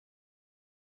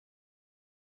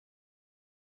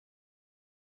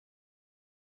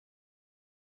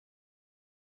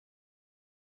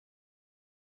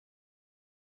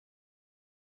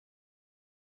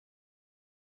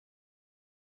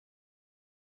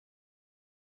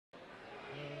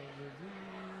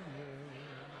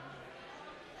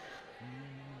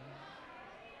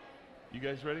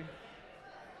guys ready?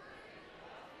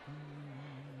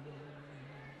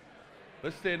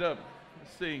 Let's stand up.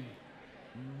 Let's sing.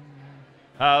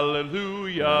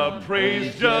 Hallelujah,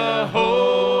 praise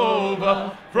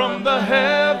Jehovah. From the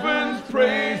heavens,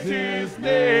 praise his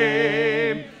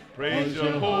name. Praise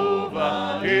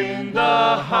Jehovah in the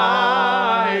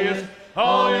highest.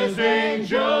 All his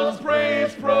angels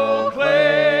praise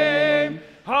proclaim.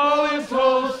 All his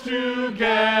hosts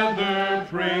together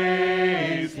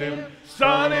praise him.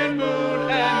 Sun and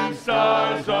moon and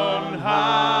stars on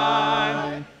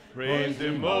high. Praise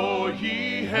him, O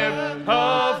ye heaven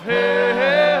of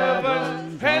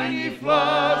heavens, and ye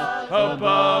floods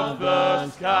above the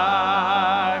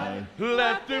sky.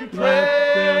 Let them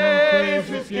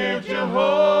praises give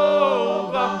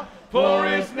Jehovah, for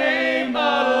his name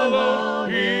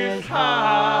alone is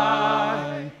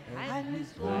high. And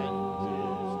his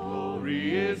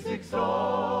glory is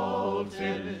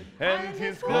exalted, and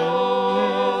his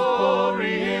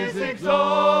glory is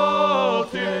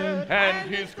exalted, and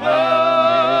his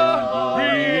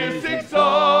glory is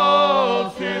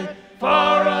exalted,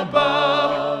 far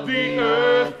above the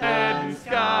earth and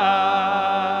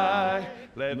sky.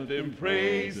 Let them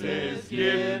praises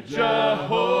give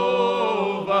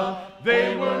Jehovah,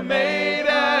 they were made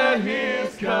at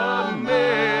his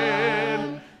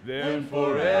command. Then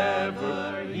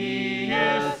forever he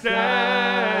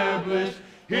established,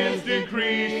 his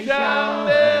decree shall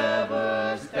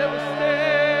never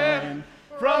stand.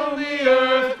 From the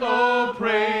earth, oh,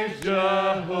 praise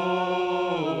Jehovah,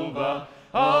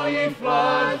 all ye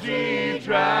floods, ye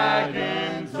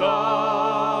dragons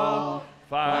all.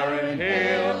 Fire and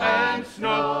hail and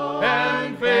snow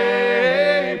and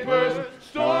vapors,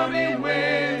 stormy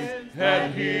winds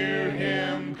that hear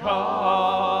him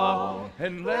call.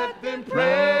 And let them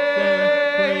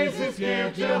praises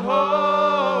give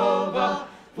Jehovah,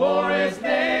 for his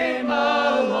name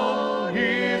alone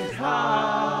is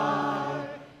high.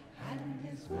 And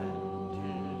his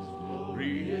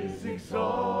glory is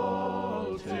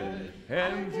exalted,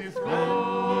 and his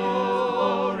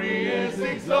glory is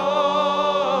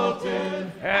exalted,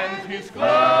 and his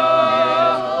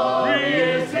glory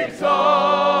is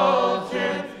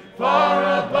exalted,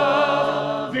 far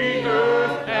above the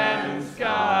earth and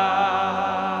sky.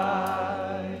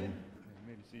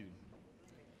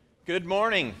 Good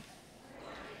morning.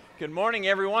 Good morning,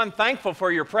 everyone. Thankful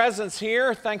for your presence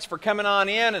here. Thanks for coming on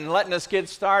in and letting us get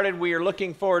started. We are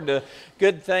looking forward to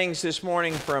good things this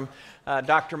morning from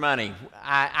Dr. Money.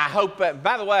 I hope,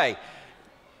 by the way,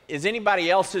 is anybody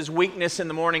else's weakness in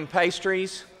the morning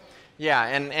pastries? Yeah,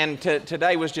 and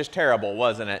today was just terrible,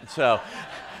 wasn't it? So,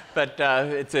 but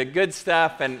it's a good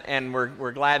stuff, and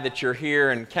we're glad that you're here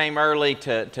and came early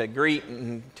to greet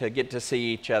and to get to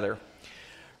see each other.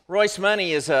 Royce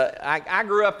Money is I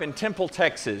grew up in Temple,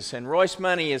 Texas, and Royce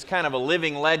Money is kind of a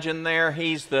living legend there.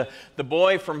 He's the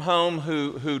boy from home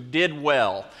who did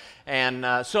well.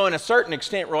 And so in a certain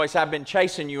extent, Royce, I've been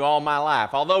chasing you all my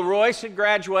life. Although Royce had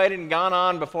graduated and gone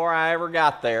on before I ever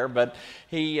got there, but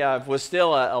he was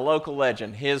still a local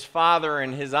legend. His father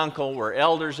and his uncle were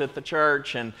elders at the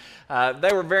church, and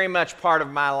they were very much part of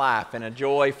my life and a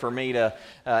joy for me to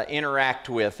interact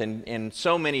with in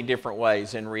so many different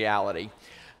ways in reality.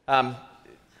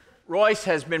 Royce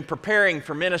has been preparing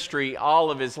for ministry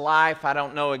all of his life. I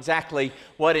don't know exactly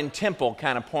what in Temple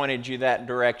kind of pointed you that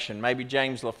direction. Maybe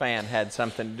James LaFan had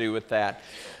something to do with that.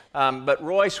 But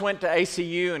Royce went to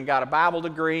ACU and got a Bible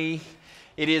degree.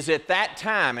 It is at that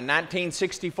time, in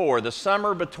 1964, the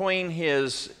summer between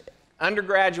his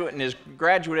undergraduate and his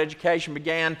graduate education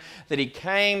began, that he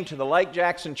came to the Lake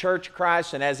Jackson Church of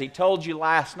Christ, and as he told you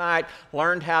last night,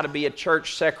 learned how to be a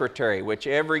church secretary, which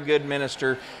every good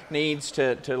minister needs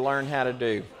to learn how to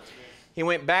do. He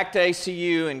went back to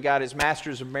ACU and got his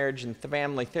Master's of Marriage and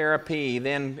Family Therapy. He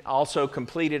then also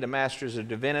completed a Master's of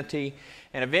Divinity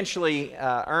and eventually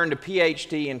earned a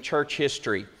PhD in church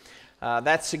history.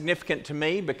 That's significant to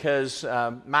me because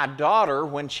my daughter,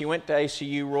 when she went to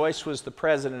ACU, Royce was the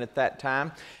president at that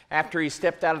time. After he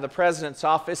stepped out of the president's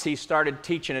office, he started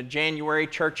teaching a January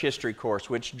church history course,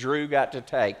 which Drew got to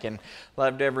take and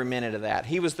loved every minute of that.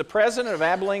 He was the president of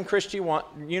Abilene Christian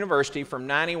University from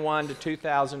 91 to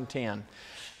 2010.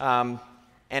 And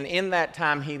in that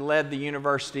time, he led the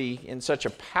university in such a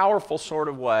powerful sort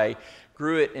of way,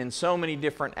 grew it in so many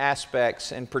different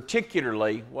aspects, and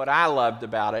particularly what I loved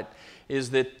about it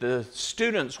is that the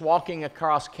students walking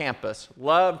across campus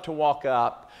loved to walk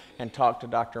up and talk to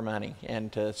Dr. Money and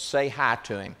to say hi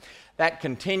to him. That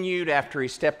continued after he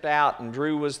stepped out and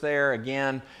Drew was there.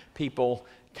 Again, people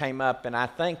came up and I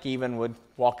think even would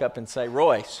walk up and say,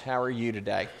 "Royce, how are you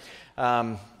today?"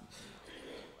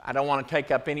 I don't want to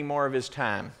take up any more of his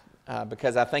time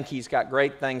because I think he's got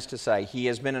great things to say. He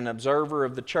has been an observer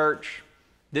of the church,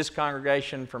 this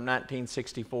congregation from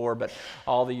 1964, but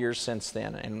all the years since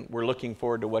then, and we're looking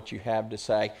forward to what you have to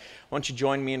say. Why don't you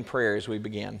join me in prayer as we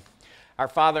begin? Our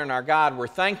Father and our God, we're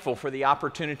thankful for the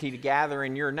opportunity to gather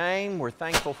in your name. We're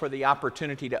thankful for the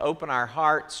opportunity to open our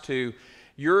hearts to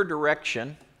your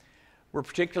direction. We're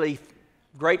particularly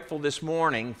grateful this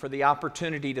morning for the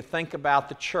opportunity to think about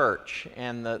the church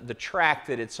and the track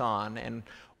that it's on and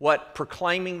what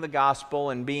proclaiming the gospel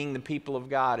and being the people of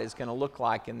God is going to look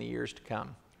like in the years to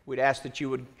come. We'd ask that you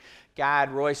would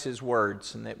guide Royce's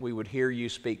words and that we would hear you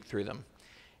speak through them.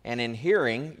 And in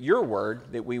hearing your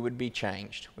word, that we would be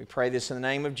changed. We pray this in the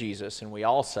name of Jesus, and we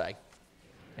all say,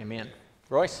 amen.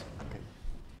 Royce? Okay.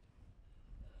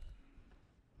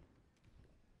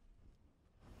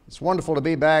 It's wonderful to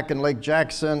be back in Lake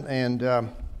Jackson, and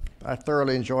I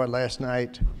thoroughly enjoyed last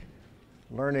night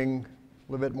learning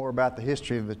a little bit more about the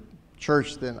history of the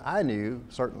church than I knew,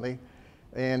 certainly,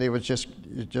 and it was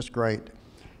just great.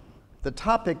 The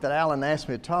topic that Alan asked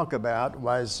me to talk about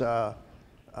was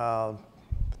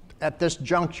at this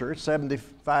juncture,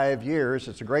 75 years,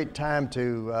 it's a great time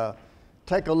to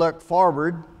take a look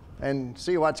forward and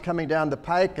see what's coming down the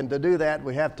pike. And to do that,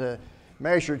 we have to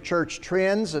measure church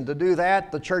trends. And to do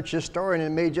that, the church historian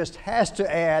in me just has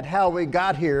to add how we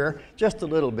got here just a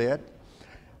little bit.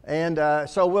 And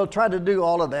so we'll try to do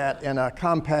all of that in a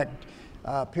compact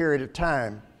period of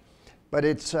time. But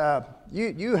it's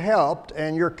you helped,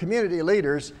 and your community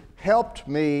leaders helped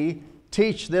me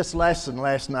teach this lesson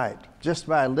last night, just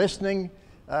by listening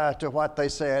to what they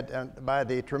said and by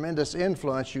the tremendous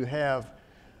influence you have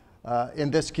in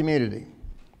this community.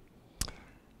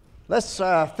 Let's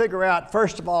figure out,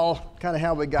 first of all, kind of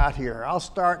how we got here. I'll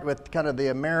start with kind of the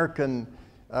American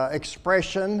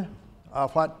expression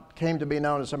of what came to be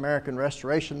known as American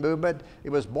Restoration Movement. It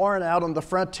was born out on the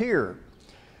frontier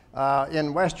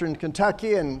in western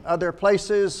Kentucky and other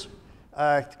places.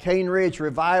 Cane Ridge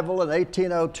Revival in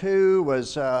 1802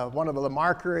 was one of the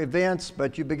marker events,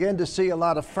 but you begin to see a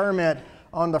lot of ferment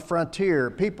on the frontier,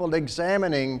 people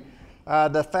examining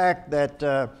the fact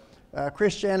that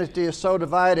Christianity is so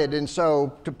divided. And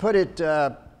so, to put it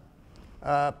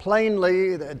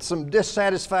plainly, some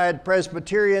dissatisfied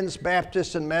Presbyterians,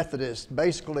 Baptists, and Methodists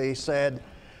basically said,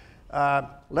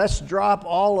 let's drop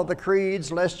all of the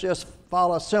creeds, let's just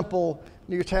follow simple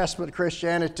New Testament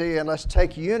Christianity, and let's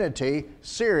take unity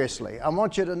seriously. I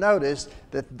want you to notice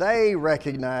that they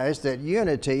recognize that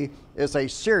unity is a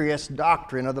serious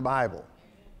doctrine of the Bible.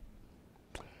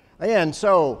 And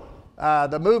so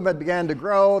the movement began to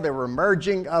grow. There were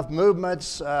merging of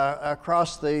movements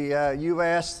across the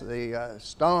U.S. The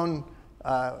Stone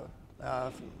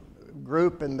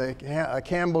group and the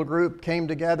Campbell group came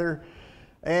together,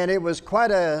 and it was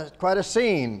quite a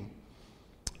scene.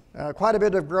 Quite a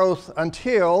bit of growth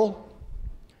until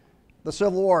the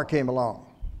Civil War came along.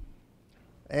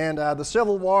 And the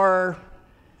Civil War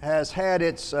has had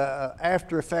its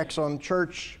after effects on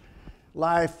church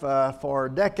life for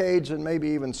decades and maybe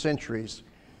even centuries.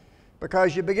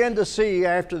 Because you begin to see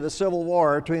after the Civil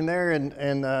War, between there and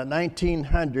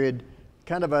 1900,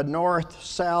 kind of a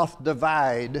north-south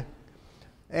divide.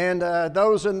 And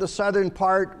those in the southern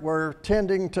part were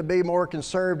tending to be more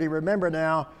conservative. Remember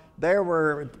now, there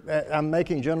were, I'm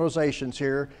making generalizations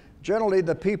here, generally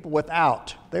the people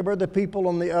without. They were the people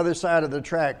on the other side of the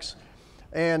tracks.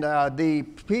 And the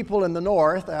people in the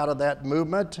north out of that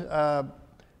movement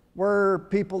were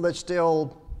people that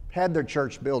still had their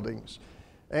church buildings.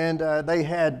 And they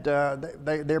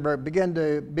began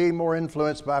to be more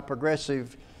influenced by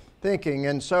progressive thinking.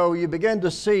 And so you begin to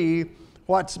see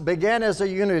what began as a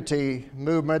unity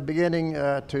movement beginning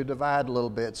to divide a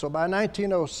little bit. So by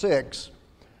 1906,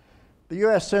 the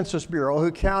U.S. Census Bureau,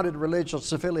 who counted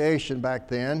religious affiliation back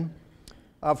then,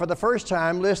 for the first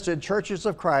time listed Churches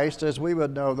of Christ, as we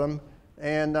would know them,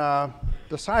 and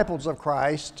Disciples of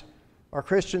Christ, or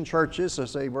Christian churches,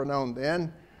 as they were known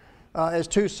then, as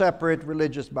two separate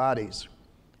religious bodies.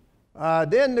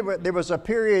 Then there was a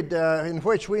period in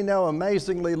which we know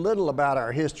amazingly little about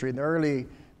our history. In the early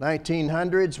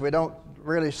 1900s, we don't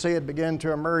really see it begin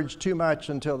to emerge too much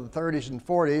until the 30s and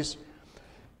 40s.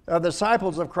 The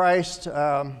disciples of Christ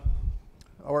were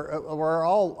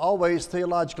always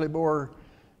theologically more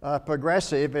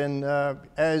progressive, and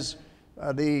as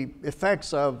the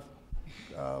effects of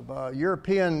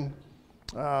European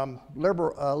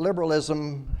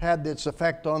liberalism had its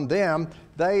effect on them,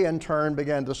 they in turn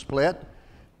began to split.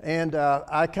 And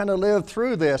I kind of lived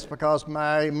through this because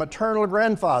my maternal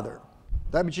grandfather,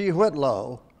 W.G.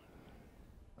 Whitlow,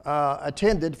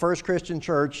 attended First Christian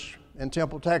Church in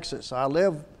Temple, Texas. I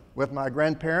live with my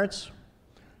grandparents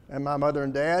and my mother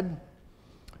and dad.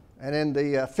 And in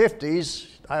the 50s,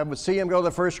 I would see them go to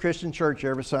the First Christian Church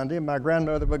every Sunday, and my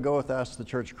grandmother would go with us to the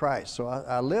Church of Christ. So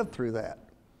I lived through that.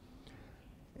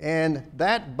 And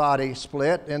that body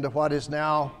split into what is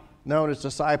now known as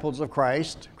Disciples of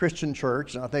Christ, Christian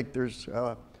Church, and I think there's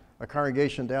a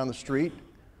congregation down the street.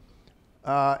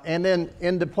 And then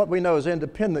what we know as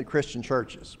independent Christian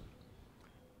churches.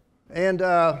 And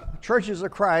Churches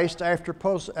of Christ after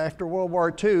World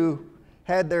War II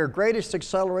had their greatest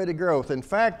accelerated growth. In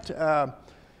fact,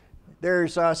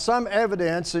 there's some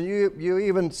evidence, and you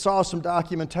even saw some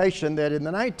documentation, that in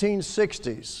the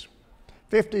 1960s,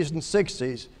 50s and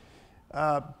 60s,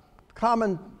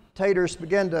 commentators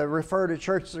began to refer to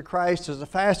Churches of Christ as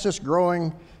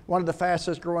one of the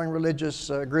fastest growing religious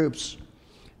groups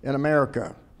in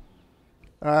America.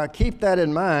 Keep that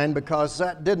in mind, because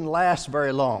that didn't last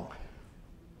very long.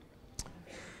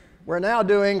 We're now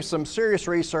doing some serious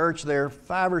research. There are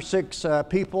 5 or 6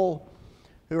 people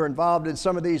who are involved in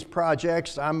some of these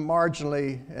projects. I'm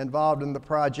marginally involved in the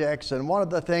projects, and one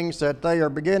of the things that they are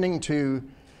beginning to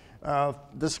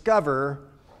discover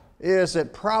is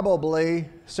that probably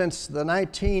since the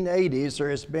 1980s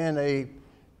there has been a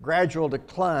gradual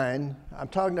decline. I'm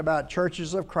talking about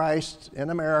Churches of Christ in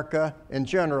America in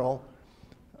general,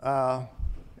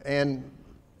 and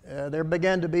there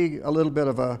began to be a little bit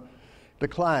of a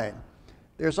decline.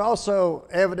 There's also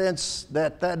evidence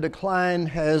that that decline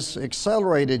has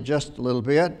accelerated just a little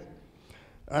bit,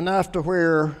 enough to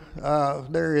where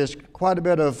there is quite a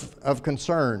bit of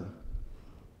concern.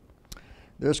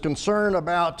 There's concern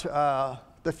about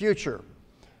the future.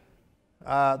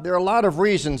 There are a lot of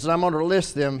reasons, and I'm going to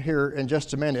list them here in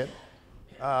just a minute,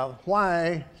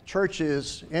 why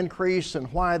churches increase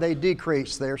and why they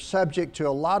decrease. They're subject to a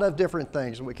lot of different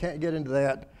things, and we can't get into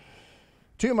that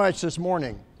too much this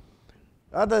morning,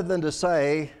 other than to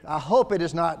say, I hope it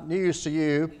is not news to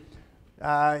you,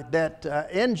 that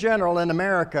in general in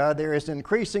America there is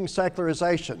increasing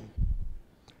secularization,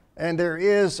 and there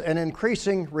is an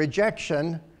increasing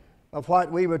rejection of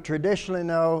what we would traditionally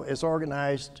know as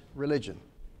organized religion.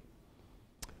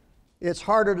 It's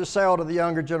harder to sell to the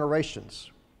younger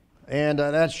generations, and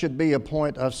that should be a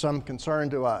point of some concern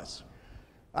to us.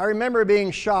 I remember being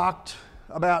shocked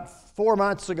about 4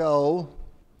 months ago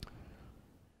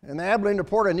in the Abilene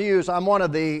Reporter-News. I'm one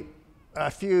of the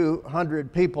few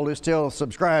hundred people who still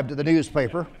subscribe to the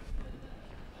newspaper.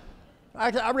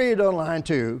 I read it online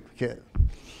too,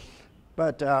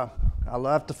 but I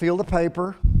love to feel the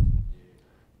paper.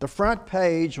 The front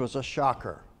page was a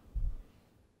shocker.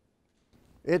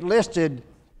 It listed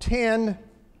 10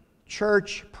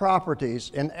 church properties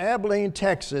in Abilene,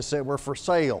 Texas that were for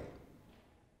sale.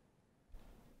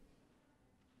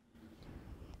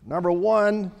 Number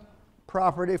 1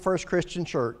 property, First Christian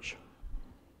Church.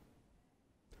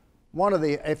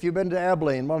 If you've been to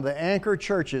Abilene, one of the anchor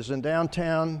churches in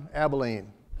downtown Abilene.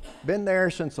 Been there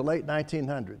since the late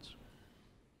 1900s.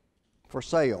 For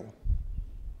sale.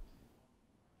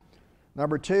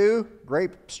 Number 2,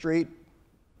 Grape Street,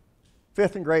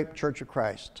 Fifth and Grape Church of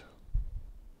Christ.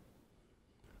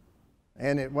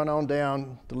 And it went on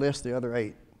down to list the other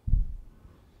 8.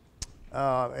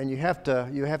 And you have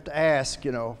to ask,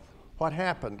 what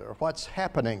happened or what's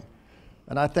happening?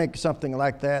 And I think something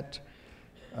like that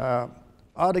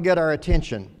ought to get our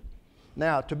attention.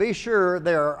 Now, to be sure,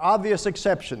 there are obvious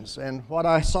exceptions, and what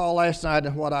I saw last night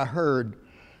and what I heard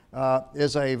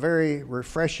is a very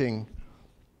refreshing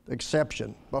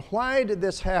exception. But why did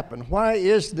this happen? Why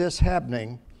is this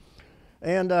happening?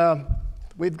 And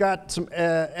we've got some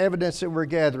evidence that we're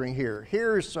gathering here.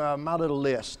 Here's my little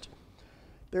list.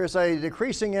 There's a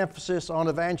decreasing emphasis on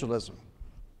evangelism.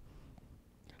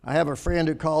 I have a friend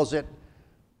who calls it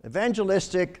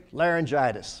evangelistic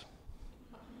laryngitis.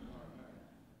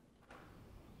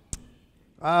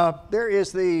 There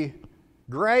is the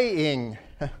graying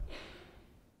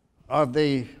of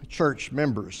the church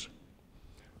members.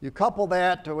 You couple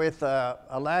that with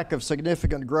a lack of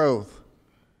significant growth,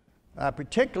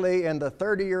 particularly in the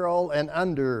 30-year-old and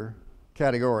under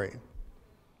category.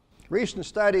 Recent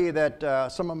study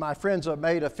that some of my friends have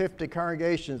made of 50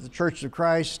 congregations of the Church of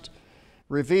Christ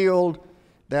revealed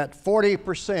that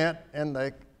 40%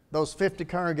 in those 50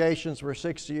 congregations were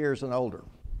 60 years and older.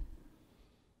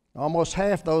 Almost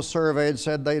half those surveyed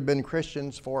said they'd been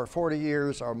Christians for 40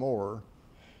 years or more.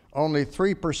 Only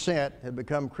 3% had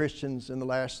become Christians in the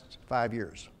last 5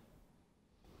 years.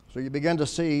 So you begin to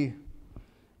see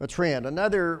a trend.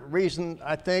 Another reason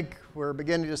I think we're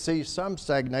beginning to see some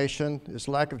stagnation is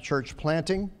lack of church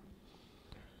planting,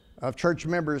 of church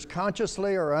members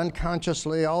consciously or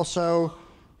unconsciously also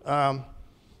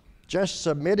just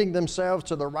submitting themselves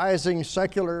to the rising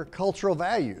secular cultural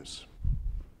values.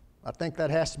 I think that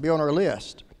has to be on our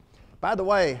list. By the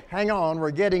way, hang on,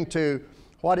 we're getting to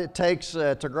what it takes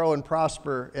to grow and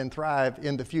prosper and thrive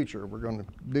in the future. We're going to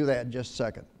do that in just a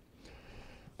second.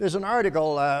 There's an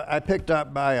article I picked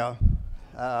up by a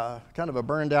kind of a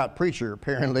burned out preacher,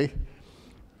 apparently.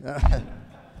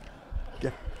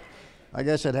 I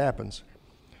guess it happens.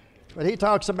 But he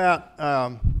talks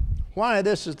about why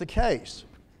this is the case.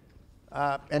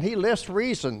 And he lists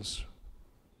reasons.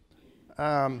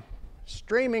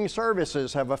 Streaming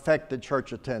services have affected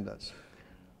church attendance.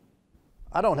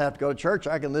 I don't have to go to church.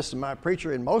 I can listen to my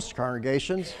preacher in most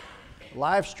congregations,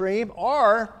 live stream,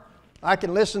 or I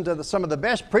can listen to some of the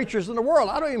best preachers in the world.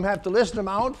 I don't even have to listen to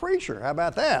my own preacher. How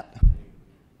about that?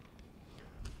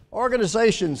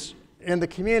 Organizations in the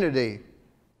community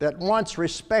that once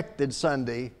respected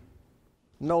Sunday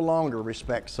no longer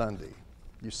respect Sunday.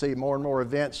 You see more and more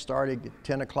events starting at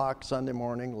 10 o'clock Sunday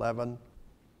morning, 11.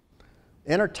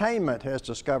 Entertainment has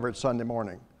discovered Sunday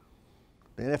morning.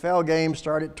 The NFL games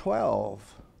start at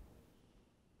 12.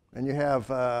 And you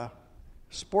have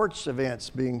sports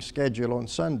events being scheduled on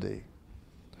Sunday.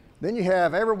 Then you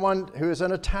have everyone who is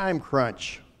in a time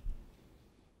crunch.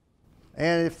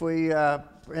 And if we,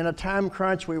 in a time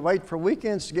crunch, we wait for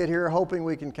weekends to get here hoping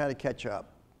we can kind of catch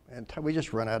up. And we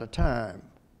just run out of time.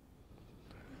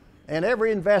 And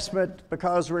every investment,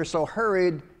 because we're so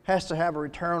hurried, has to have a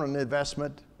return on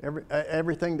investment,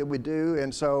 everything that we do.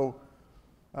 And so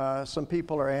some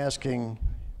people are asking,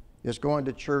 is going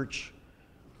to church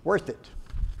worth it?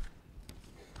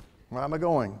 Where am I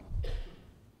going?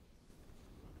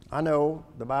 I know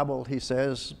the Bible, he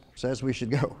says we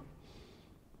should go.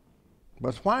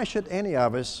 But why should any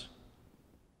of us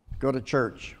go to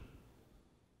church?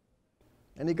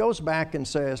 And he goes back and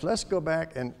says, let's go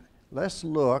back and let's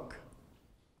look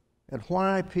at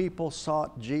why people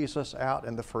sought Jesus out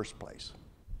in the first place.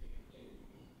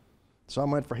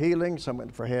 Some went for healing, some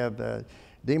went for have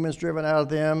demons driven out of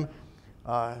them.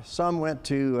 Some went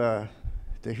to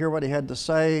hear what he had to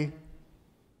say.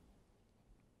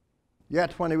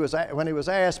 Yet when he was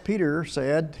asked, Peter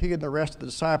said he and the rest of the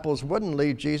disciples wouldn't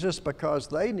leave Jesus because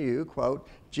they knew, quote,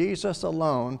 Jesus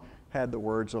alone had the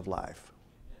words of life.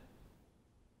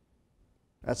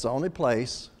 That's the only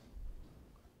place,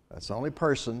 that's the only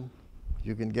person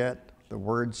you can get the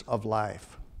words of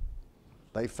life.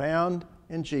 They found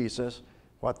in Jesus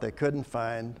what they couldn't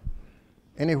find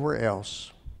anywhere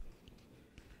else.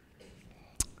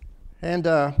 And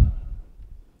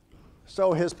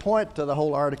so his point to the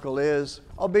whole article is,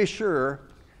 I'll be sure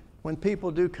when people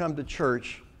do come to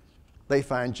church, they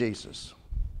find Jesus.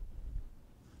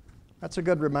 That's a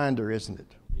good reminder, isn't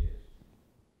it?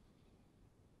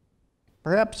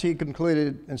 Perhaps he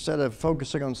concluded, instead of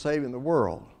focusing on saving the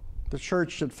world, the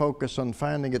church should focus on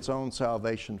finding its own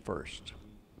salvation first.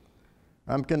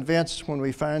 I'm convinced when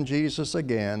we find Jesus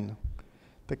again,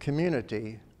 the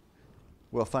community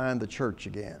will find the church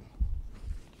again.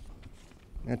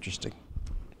 Interesting.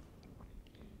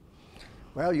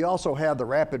 Well, you also have the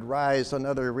rapid rise,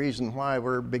 another reason why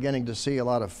we're beginning to see a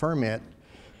lot of ferment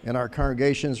in our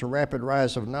congregations, a rapid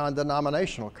rise of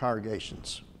non-denominational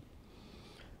congregations.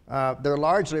 They're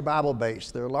largely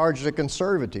Bible-based. They're largely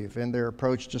conservative in their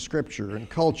approach to Scripture and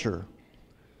culture.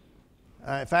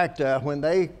 In fact, when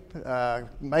they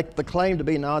make the claim to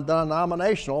be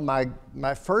non-denominational,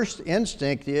 my first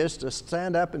instinct is to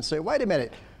stand up and say, wait a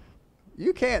minute,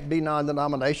 you can't be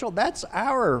non-denominational. That's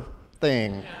our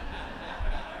thing.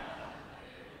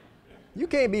 You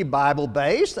can't be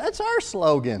Bible-based. That's our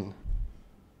slogan.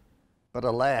 But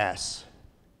alas,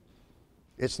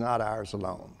 it's not ours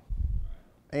alone.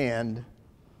 And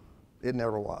it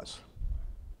never was.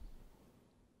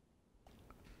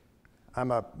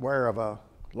 I'm aware of a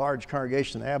large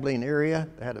congregation in the Abilene area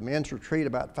that had a men's retreat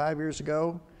about 5 years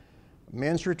ago.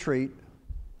 Men's retreat,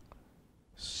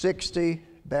 60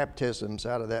 baptisms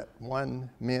out of that one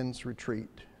men's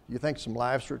retreat. You think some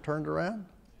lives were turned around?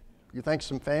 You think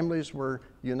some families were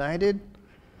united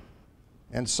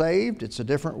and saved? It's a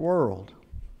different world.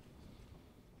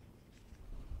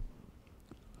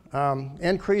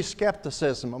 Increased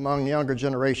skepticism among younger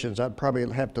generations. I'd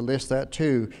probably have to list that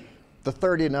too. The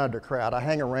 30 and under crowd. I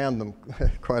hang around them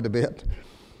quite a bit.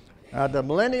 The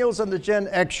millennials and the Gen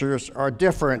Xers are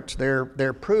different.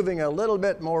 They're proving a little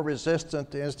bit more resistant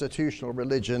to institutional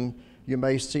religion. You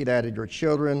may see that in your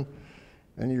children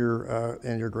and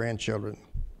your grandchildren.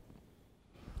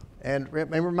 And let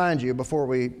me remind you before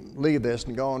we leave this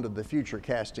and go on to the future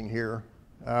casting here,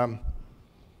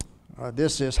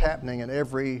 this is happening in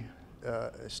every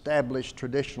established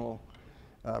traditional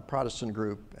Protestant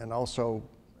group and also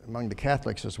among the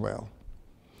Catholics as well.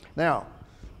 Now,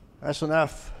 that's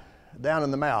enough down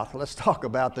in the mouth. Let's talk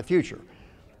about the future.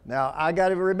 Now, I got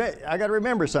to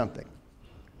remember something.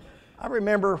 I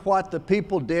remember what the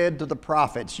people did to the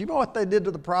prophets. You know what they did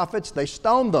to the prophets? They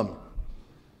stoned them.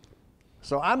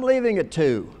 So I'm leaving at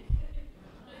 2.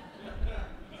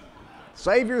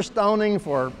 Save your stoning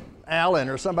for Alan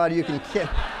or somebody you can catch.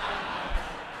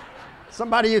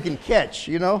 Somebody you can catch,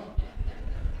 you know.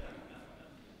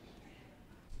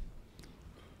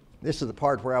 This is the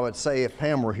part where I would say, if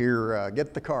Pam were here,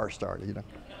 get the car started, you know.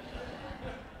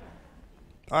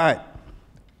 All right.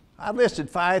 I've listed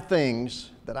 5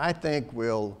 things that I think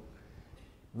will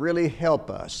really help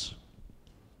us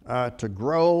to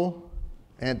grow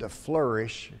and to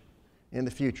flourish in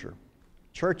the future.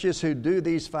 Churches who do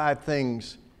these 5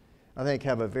 things, I think,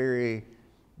 have a very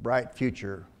bright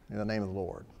future in the name of the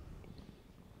Lord.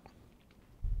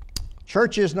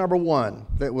 Churches, number 1,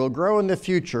 that will grow in the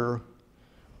future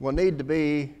will need to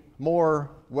be more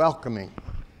welcoming.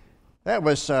 That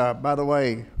was, by the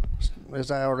way, as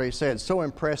I already said, so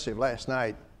impressive last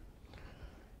night.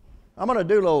 I'm going to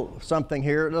do a little something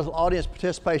here, a little audience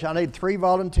participation. I need 3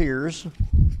 volunteers.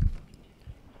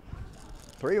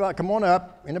 3, come on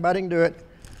up. Anybody can do it.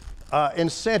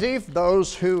 Incentive,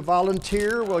 those who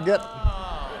volunteer will get.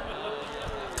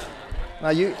 Now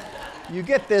you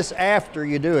get this after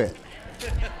you do it.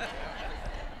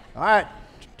 All right,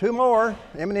 2 more.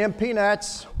 M&M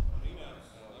peanuts.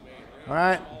 All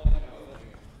right.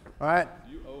 All right.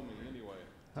 You owe me anyway.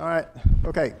 All right.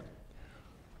 Okay.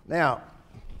 Now.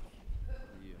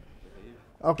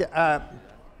 Okay.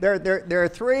 There are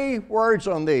 3 words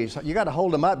on these. You got to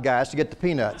hold them up, guys, to get the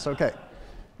peanuts. Okay.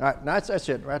 All right. That's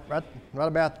it. Right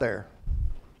about there.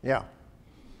 Yeah.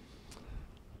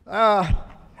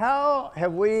 How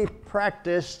have we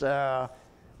practiced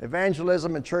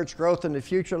evangelism and church growth in the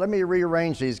future? Let me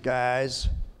rearrange these guys.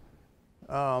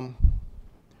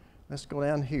 Let's go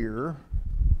down here.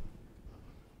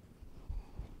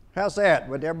 How's that?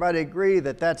 Would everybody agree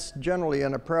that that's generally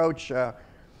an approach?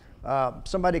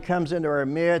 Somebody comes into our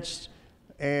midst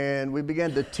and we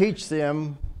begin to teach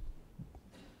them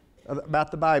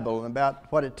about the Bible and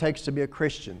about what it takes to be a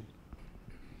Christian.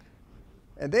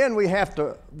 And then we have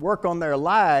to work on their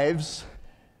lives.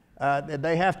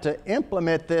 They have to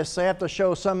implement this. They have to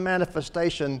show some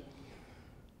manifestation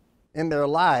in their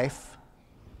life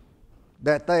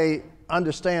that they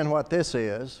understand what this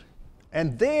is.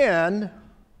 And then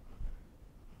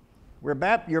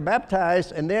you're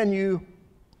baptized, and then you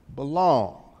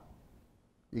belong.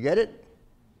 You get it?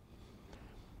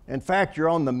 In fact, you're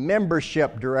on the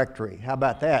membership directory. How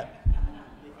about that?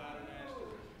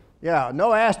 Yeah,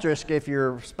 no asterisk if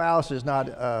your spouse is not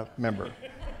a member.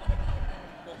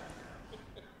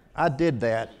 I did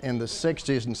that in the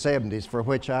 60s and 70s, for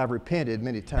which I've repented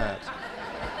many times.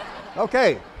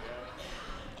 Okay.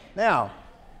 Now,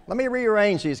 let me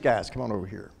rearrange these guys. Come on over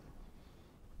here.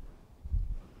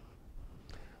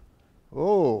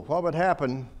 Oh, what would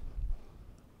happen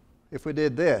if we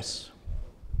did this?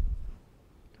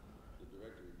 The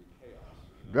directory would be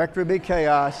chaos. Directory would be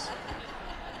chaos.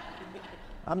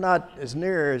 I'm not as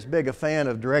near as big a fan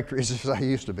of directories as I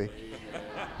used to be.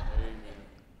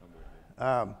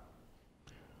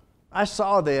 I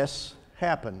saw this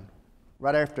happen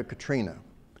right after Katrina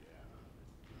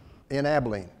in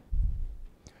Abilene.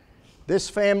 This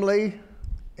family,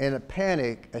 in a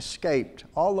panic, escaped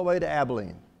all the way to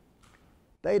Abilene.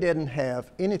 They didn't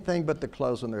have anything but the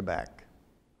clothes on their back.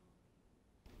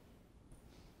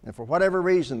 And for whatever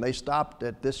reason, they stopped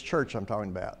at this church I'm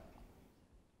talking about.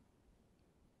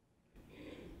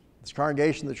 This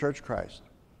congregation of the Church of Christ.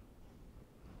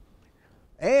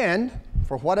 And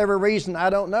for whatever reason,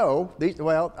 I don't know,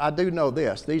 I do know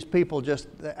this. These people just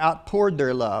outpoured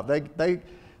their love.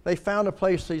 They found a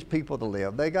place for these people to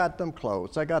live. They got them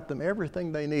clothes. They got them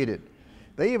everything they needed.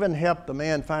 They even helped the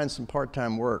man find some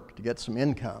part-time work to get some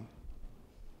income.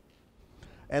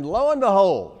 And lo and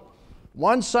behold,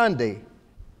 one Sunday,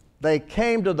 they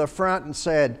came to the front and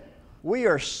said, "We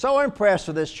are so impressed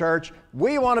with this church.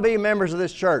 We want to be members of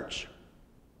this church."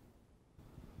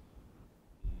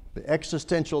 The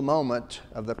existential moment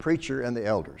of the preacher and the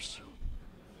elders.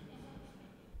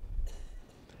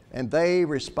 And they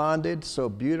responded so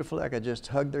beautifully, I could just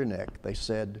hug their neck. They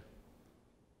said,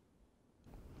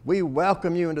 "We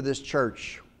welcome you into this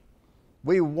church.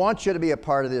 We want you to be a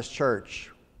part of this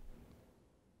church.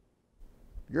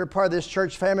 You're a part of this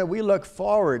church family. We look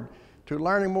forward to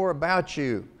learning more about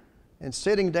you and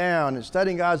sitting down and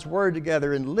studying God's Word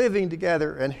together and living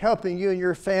together and helping you and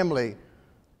your family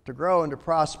to grow and to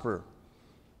prosper.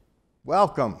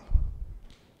 Welcome."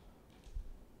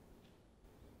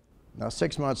 Now,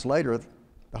 6 months later,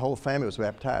 the whole family was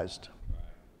baptized.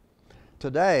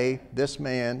 Today, this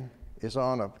man is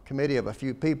on a committee of a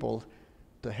few people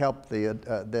to help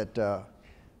that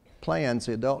plans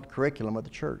the adult curriculum of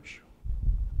the church.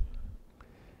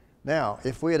 Now,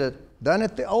 if we had done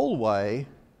it the old way,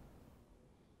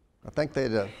 I think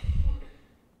they'd have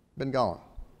been gone.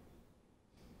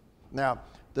 Now,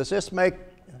 does this make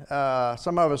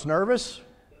some of us nervous?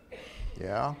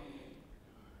 Yeah.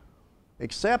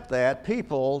 Except that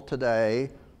people today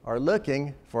are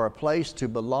looking for a place to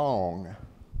belong.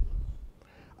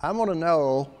 I want to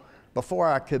know, before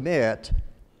I commit,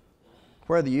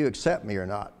 whether you accept me or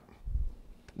not.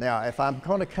 Now, if I'm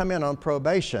going to come in on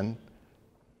probation,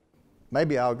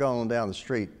 maybe I'll go on down the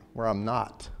street where I'm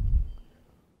not.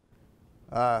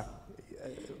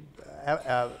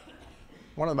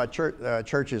 One of my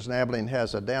churches in Abilene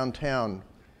has a downtown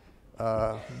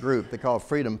group they call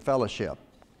Freedom Fellowship.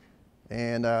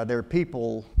 And there are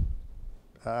people,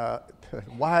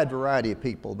 wide variety of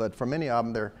people, but for many of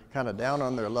them, they're kind of down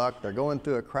on their luck. They're going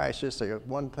through a crisis, they got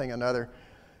one thing or another.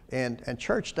 And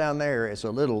church down there is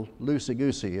a little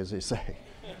loosey-goosey, as they say.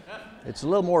 It's a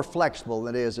little more flexible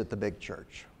than it is at the big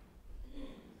church.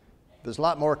 There's a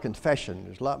lot more confession.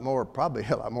 There's probably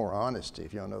a lot more honesty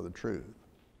if you don't know the truth.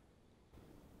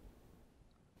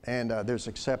 And there's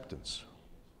acceptance.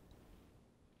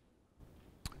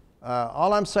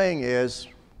 All I'm saying is,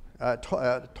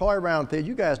 toy around with it.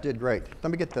 You guys did great. Let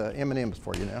me get the M&Ms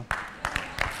for you now.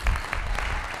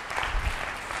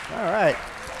 All right.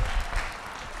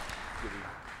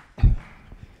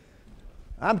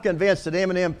 I'm convinced that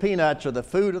M&M peanuts are the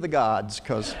food of the gods,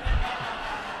 because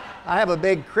I have a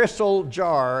big crystal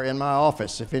jar in my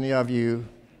office. If any of you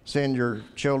send your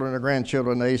children or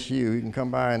grandchildren to ACU, you can come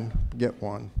by and get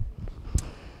one.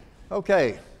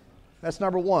 Okay, that's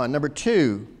number one. Number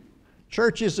two,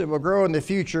 churches that will grow in the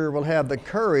future will have the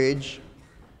courage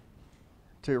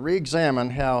to re-examine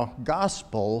how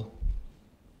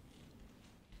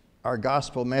our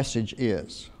gospel message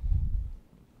is.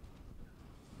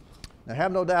 Now,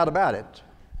 have no doubt about it,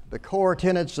 the core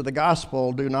tenets of the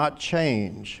gospel do not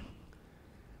change.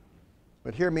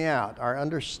 But hear me out, our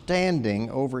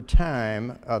understanding over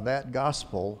time of that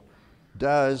gospel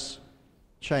does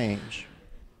change.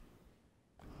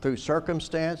 Through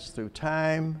circumstance, through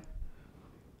time,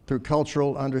 through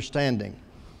cultural understanding.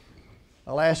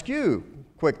 I'll ask you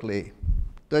quickly,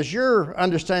 does your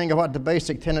understanding of what the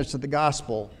basic tenets of the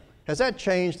gospel, has that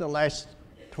changed in the last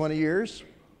 20 years?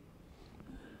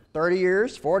 30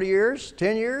 years, 40 years,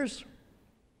 10 years?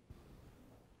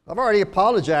 I've already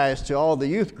apologized to all the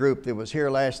youth group that was here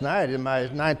last night in my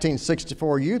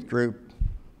 1964 youth group.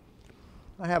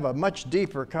 I have a much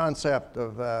deeper concept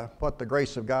of what the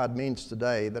grace of God means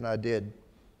today than I did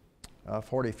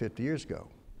 40, 50 years ago.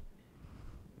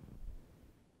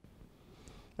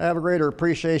 I have a greater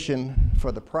appreciation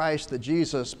for the price that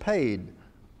Jesus paid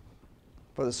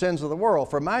for the sins of the world,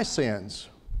 for my sins.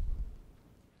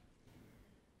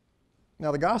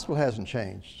 Now, the gospel hasn't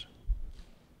changed,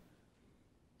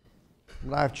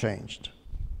 but I've changed.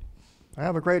 I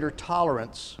have a greater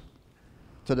tolerance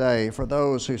today for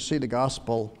those who see the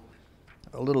gospel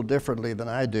a little differently than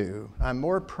I do. I'm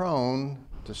more prone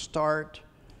to start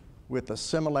with the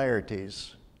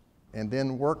similarities and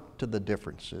then work to the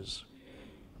differences,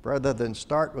 rather than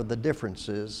start with the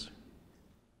differences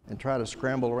and try to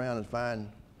scramble around and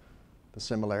find the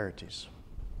similarities.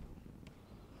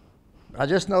 I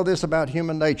just know this about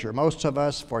human nature. Most of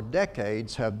us for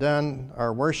decades have done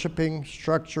our worshiping,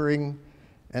 structuring,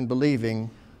 and believing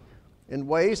in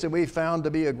ways that we found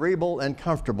to be agreeable and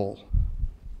comfortable.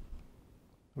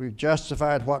 We've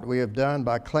justified what we have done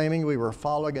by claiming we were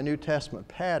following a New Testament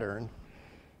pattern,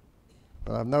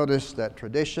 but I've noticed that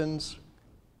traditions,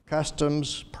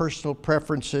 customs, personal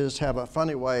preferences have a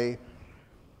funny way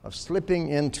of slipping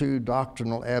into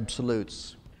doctrinal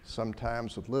absolutes,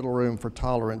 sometimes with little room for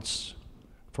tolerance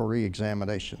for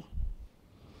re-examination.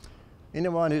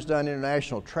 Anyone who's done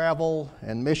international travel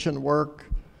and mission work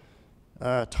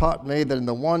taught me that in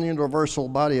the one universal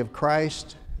body of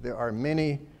Christ, there are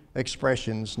many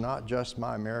expressions, not just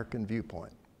my American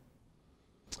viewpoint.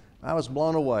 I was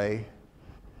blown away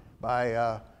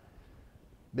by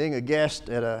being a guest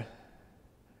at a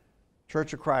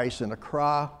Church of Christ in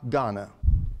Accra, Ghana.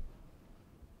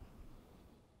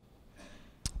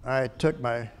 I took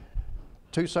my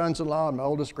two sons-in-law and my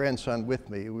oldest grandson with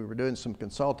me. We were doing some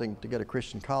consulting to get a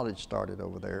Christian college started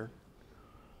over there.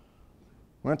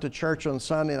 Went to church on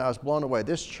Sunday and I was blown away.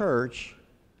 This church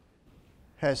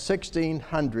has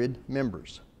 1,600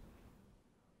 members.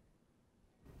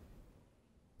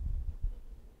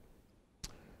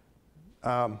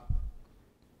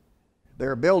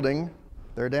 They're building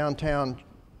their downtown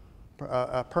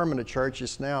permanent church.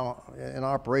 Is now in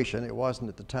operation. It wasn't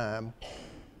at the time.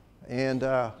 And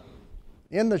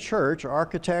in the church,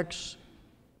 architects,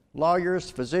 lawyers,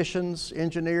 physicians,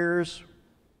 engineers,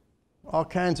 all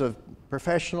kinds of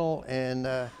professional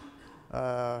and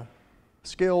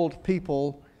skilled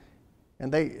people.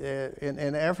 And they,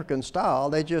 in African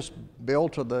style, they just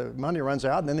build till the money runs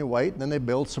out, and then they wait, and then they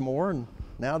build some more, and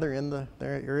now they're in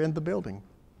the building.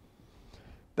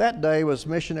 That day was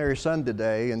Missionary Sunday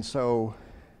day, and so,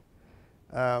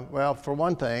 well, for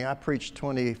one thing, I preached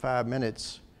 25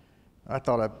 minutes. I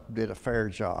thought I did a fair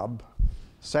job.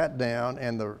 Sat down,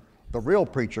 and the real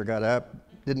preacher got up,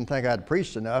 didn't think I'd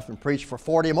preached enough, and preached for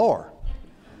 40 more.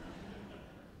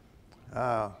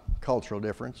 Cultural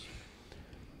difference.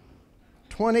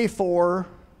 24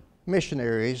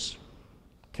 missionaries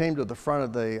came to the front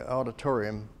of the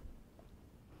auditorium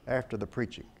after the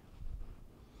preaching.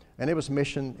 And it was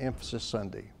Mission Emphasis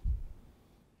Sunday.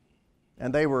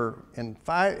 And they were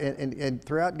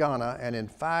throughout Ghana and in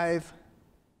 5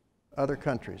 other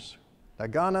countries. Now,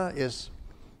 Ghana is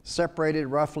separated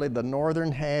roughly. The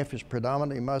northern half is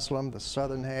predominantly Muslim. The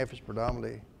southern half is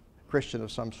predominantly Christian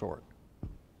of some sort.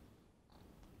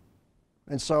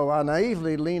 And so I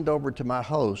naively leaned over to my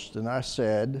host and I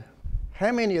said,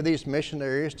 "How many of these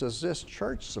missionaries does this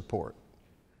church support?"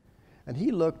 And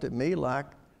he looked at me like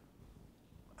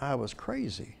I was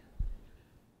crazy.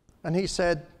 And he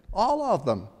said, "All of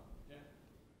them." Yeah.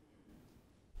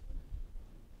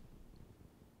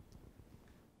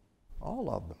 All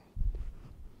of them.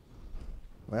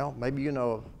 Well, maybe you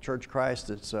know of Church Christ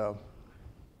that's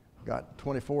got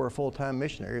 24 full-time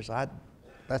missionaries.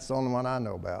 That's the only one I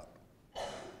know about.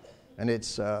 And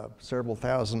it's several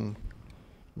thousand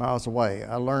miles away.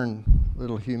 I learned a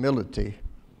little humility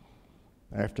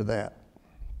after that.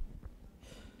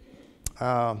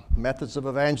 Methods of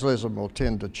evangelism will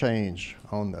tend to change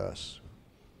on us.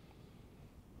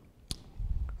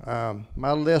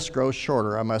 My list grows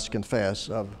shorter, I must confess,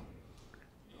 of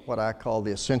what I call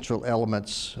the essential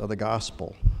elements of the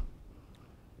gospel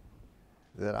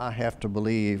that I have to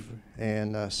believe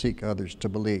and seek others to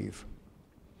believe.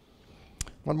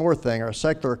 One more thing, our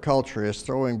secular culture is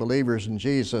throwing believers in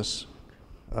Jesus,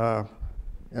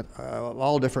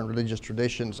 all different religious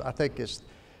traditions. I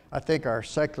think our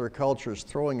secular culture is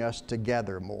throwing us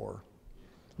together more.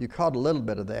 You caught a little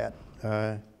bit of that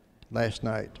last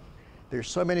night. There's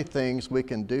so many things we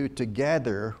can do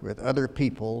together with other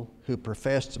people who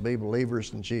profess to be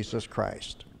believers in Jesus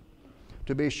Christ.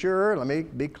 To be sure, let me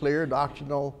be clear,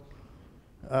 doctrinal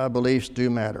beliefs do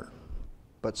matter,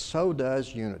 but so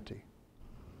does unity.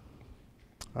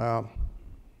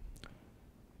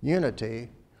 Unity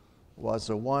was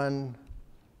the one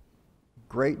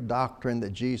great doctrine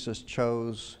that Jesus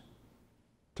chose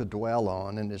to dwell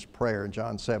on in his prayer in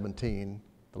John 17,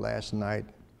 the last night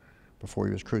before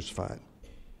he was crucified.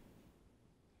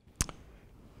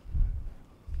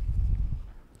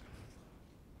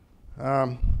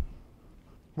 What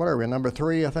are we, number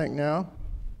 3, I think now?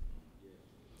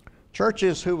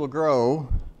 Churches who will grow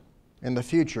in the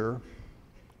future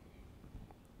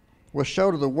will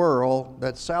show to the world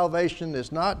that salvation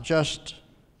is not just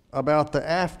about the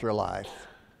afterlife,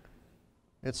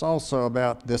 it's also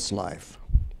about this life.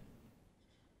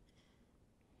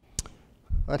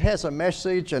 It has a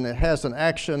message and it has an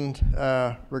action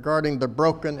regarding the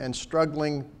broken and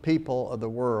struggling people of the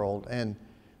world. And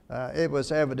it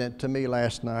was evident to me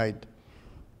last night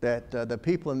that the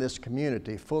people in this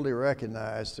community fully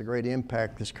recognize the great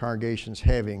impact this congregation is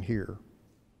having here.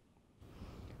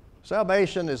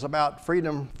 Salvation is about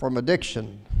freedom from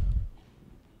addiction.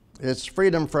 It's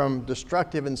freedom from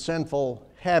destructive and sinful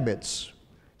habits.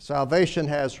 Salvation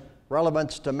has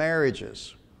relevance to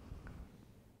marriages,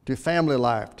 to family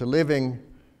life, to living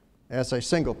as a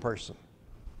single person.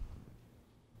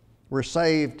 We're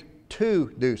saved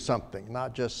to do something,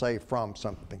 not just saved from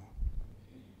something.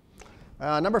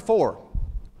 Number 4,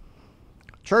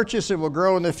 churches that will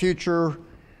grow in the future,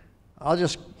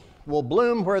 will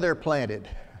bloom where they're planted.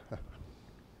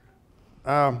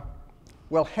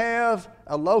 Will have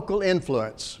a local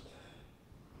influence.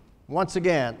 Once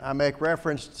again, I make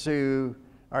reference to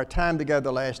our time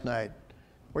together last night,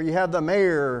 where you have the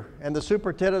mayor and the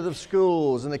superintendent of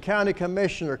schools and the county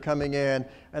commissioner coming in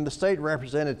and the state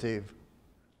representative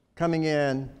coming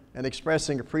in and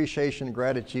expressing appreciation and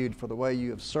gratitude for the way you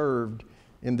have served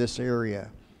in this area.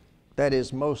 That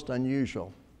is most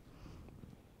unusual.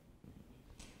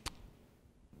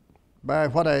 By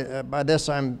this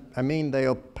I mean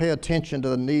they'll pay attention to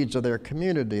the needs of their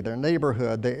community, their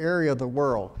neighborhood, their area of the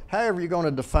world. However you're going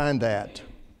to define that.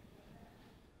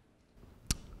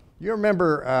 You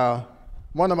remember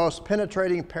one of the most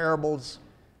penetrating parables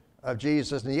of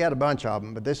Jesus, and he had a bunch of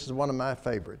them, but this is one of my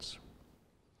favorites.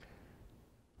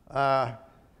 One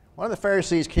of the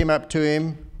Pharisees came up to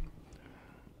him,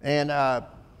 and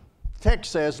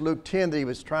text says, Luke 10, that he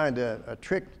was trying to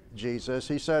trick Jesus.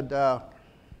 He said,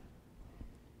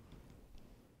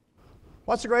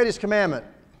 what's the greatest commandment?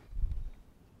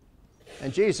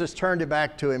 And Jesus turned it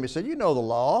back to him. He said, you know the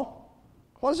law.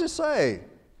 What does it say?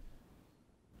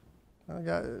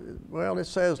 Well, it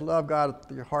says, love God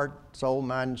with your heart, soul,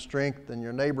 mind, and strength, and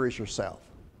your neighbor is yourself.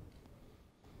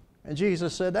 And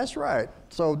Jesus said, that's right.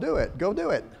 So do it. Go do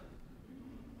it.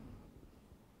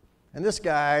 And this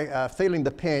guy, feeling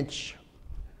the pinch,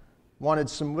 wanted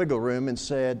some wiggle room and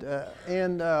said,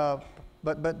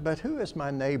 but who is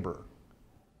my neighbor?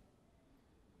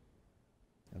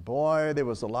 And boy, there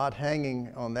was a lot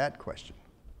hanging on that question.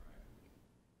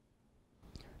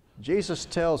 Jesus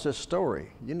tells this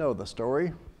story. You know the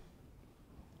story.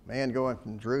 Man going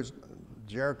from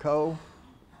Jericho.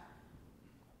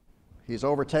 He's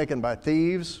overtaken by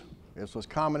thieves. This was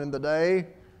common in the day.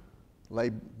 Lay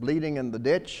bleeding in the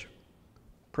ditch.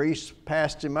 Priests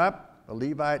passed him up. A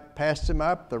Levite passed him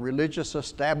up. The religious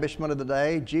establishment of the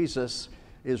day. Jesus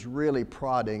is really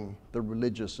prodding the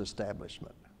religious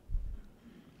establishment.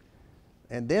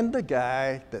 And then the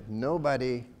guy that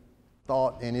nobody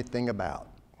thought anything about.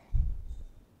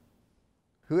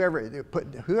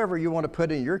 Whoever you want to put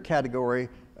in your category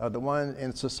of the one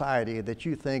in society that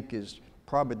you think is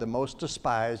probably the most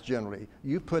despised generally,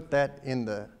 you put that in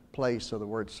the place of the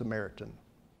word Samaritan.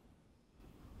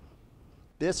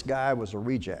 This guy was a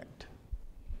reject.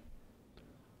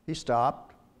 He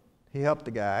stopped, he helped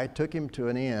the guy, took him to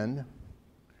an inn,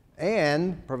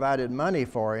 and provided money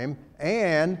for him,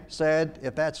 and said,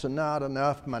 if that's not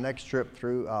enough, my next trip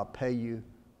through, I'll pay you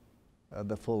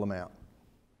the full amount.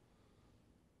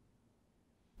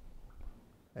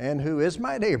 And who is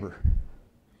my neighbor?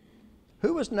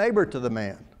 Who was neighbor to the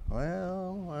man?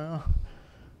 Well,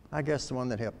 I guess the one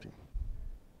that helped him.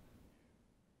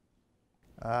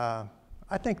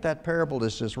 I think that parable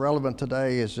is as relevant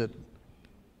today as it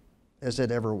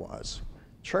ever was.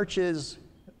 Churches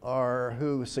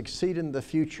who succeed in the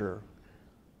future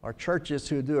are churches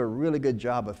who do a really good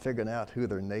job of figuring out who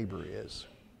their neighbor is.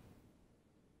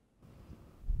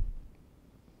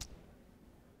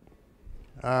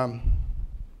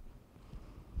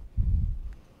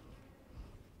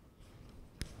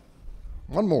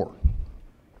 One more.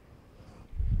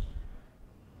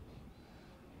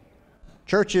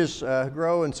 Churches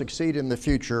grow and succeed in the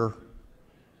future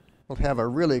will have a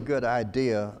really good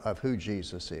idea of who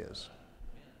Jesus is.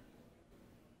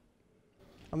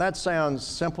 And that sounds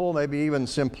simple, maybe even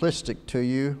simplistic to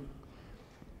you,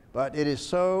 but it is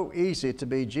so easy to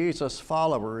be Jesus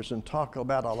followers and talk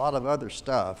about a lot of other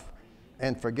stuff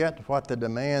and forget what the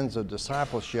demands of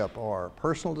discipleship are.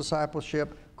 Personal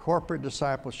discipleship, corporate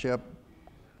discipleship.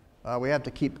 We have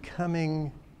to keep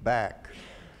coming back.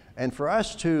 And for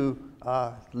us to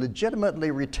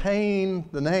legitimately retain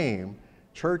the name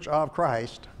Church of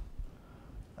Christ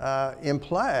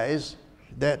implies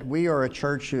that we are a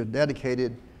church who is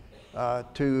dedicated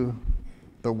to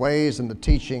the ways and the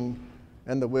teaching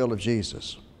and the will of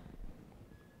Jesus.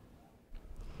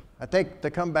 I think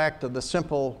to come back to the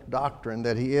simple doctrine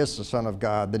that He is the Son of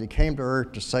God, that He came to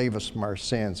earth to save us from our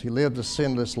sins. He lived a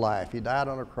sinless life. He died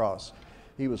on a cross.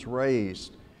 He was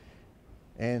raised,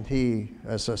 and He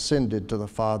has ascended to the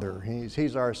Father.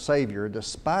 He's our Savior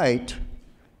despite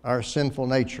our sinful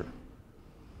nature,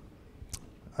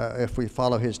 if we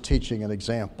follow His teaching and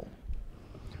example.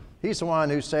 He's the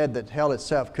one who said that hell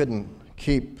itself couldn't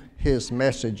keep His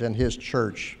message and His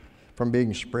church from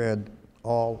being spread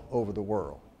all over the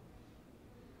world.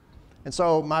 And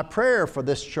so my prayer for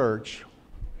this church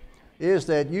is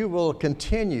that you will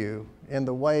continue in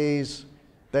the ways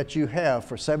that you have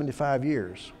for 75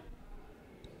 years.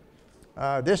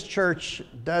 This church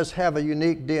does have a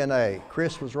unique DNA.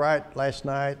 Chris was right last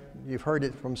night. You've heard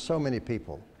it from so many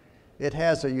people. It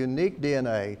has a unique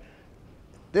DNA.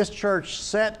 This church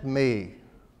set me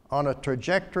on a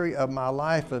trajectory of my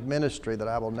life of ministry that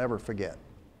I will never forget.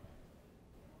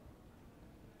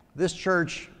 This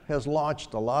church has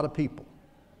launched a lot of people,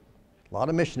 a lot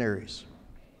of missionaries,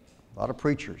 a lot of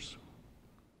preachers,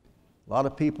 a lot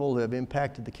of people who have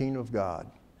impacted the kingdom of God.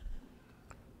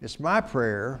 It's my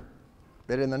prayer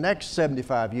that in the next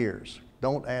 75 years,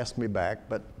 don't ask me back,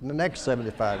 but in the next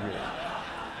 75 years,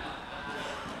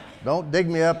 don't dig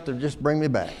me up to just bring me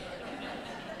back.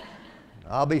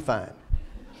 I'll be fine.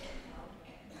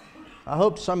 I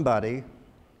hope somebody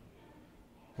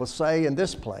will say in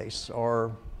this place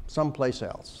or someplace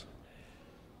else,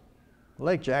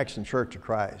 Lake Jackson Church of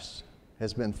Christ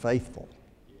has been faithful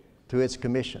to its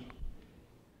commission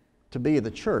to be the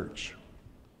church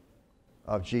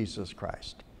of Jesus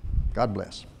Christ. God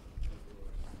bless.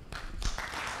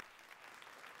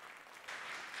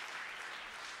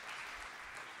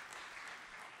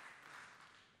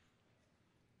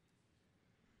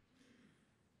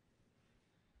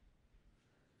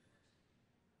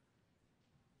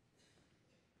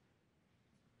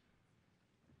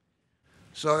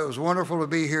 So it was wonderful to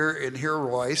be here and hear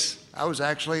Royce. I was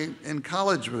actually in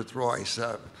college with Royce,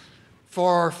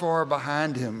 far, far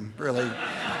behind him, really.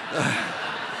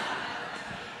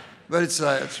 But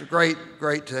it's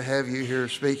great to have you here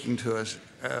speaking to us,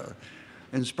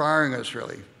 inspiring us,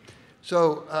 really.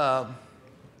 So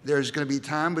there's going to be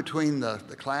time between the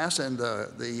class and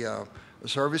the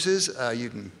services. You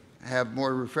can have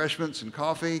more refreshments and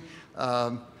coffee.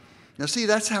 Now, see,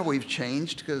 that's how we've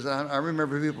changed, because I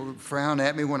remember people would frown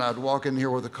at me when I'd walk in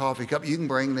here with a coffee cup. You can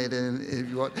bring that in if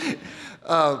you want.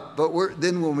 But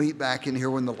then we'll meet back in here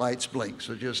when the lights blink.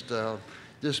 So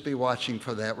just be watching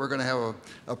for that. We're going to have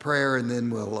a prayer, and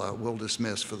then we'll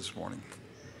dismiss for this morning.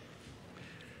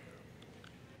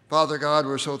 Father God,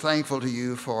 we're so thankful to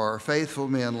you for faithful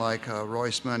men like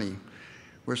Royce Money.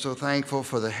 We're so thankful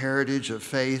for the heritage of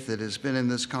faith that has been in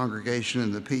this congregation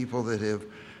and the people that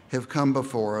have come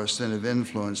before us and have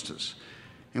influenced us.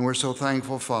 And we're so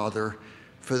thankful, Father,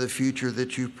 for the future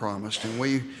that you've promised. And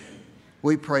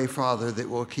we pray, Father, that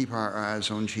we'll keep our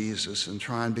eyes on Jesus and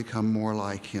try and become more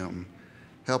like him.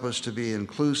 Help us to be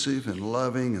inclusive and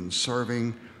loving and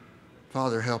serving.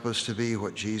 Father, help us to be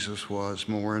what Jesus was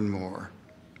more and more.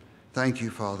 Thank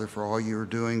you, Father, for all you're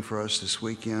doing for us this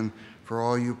weekend, for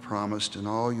all you promised and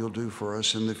all you'll do for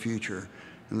us in the future,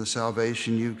 and the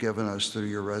salvation you've given us through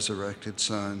your resurrected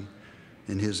Son.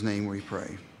 In his name we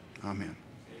pray. Amen.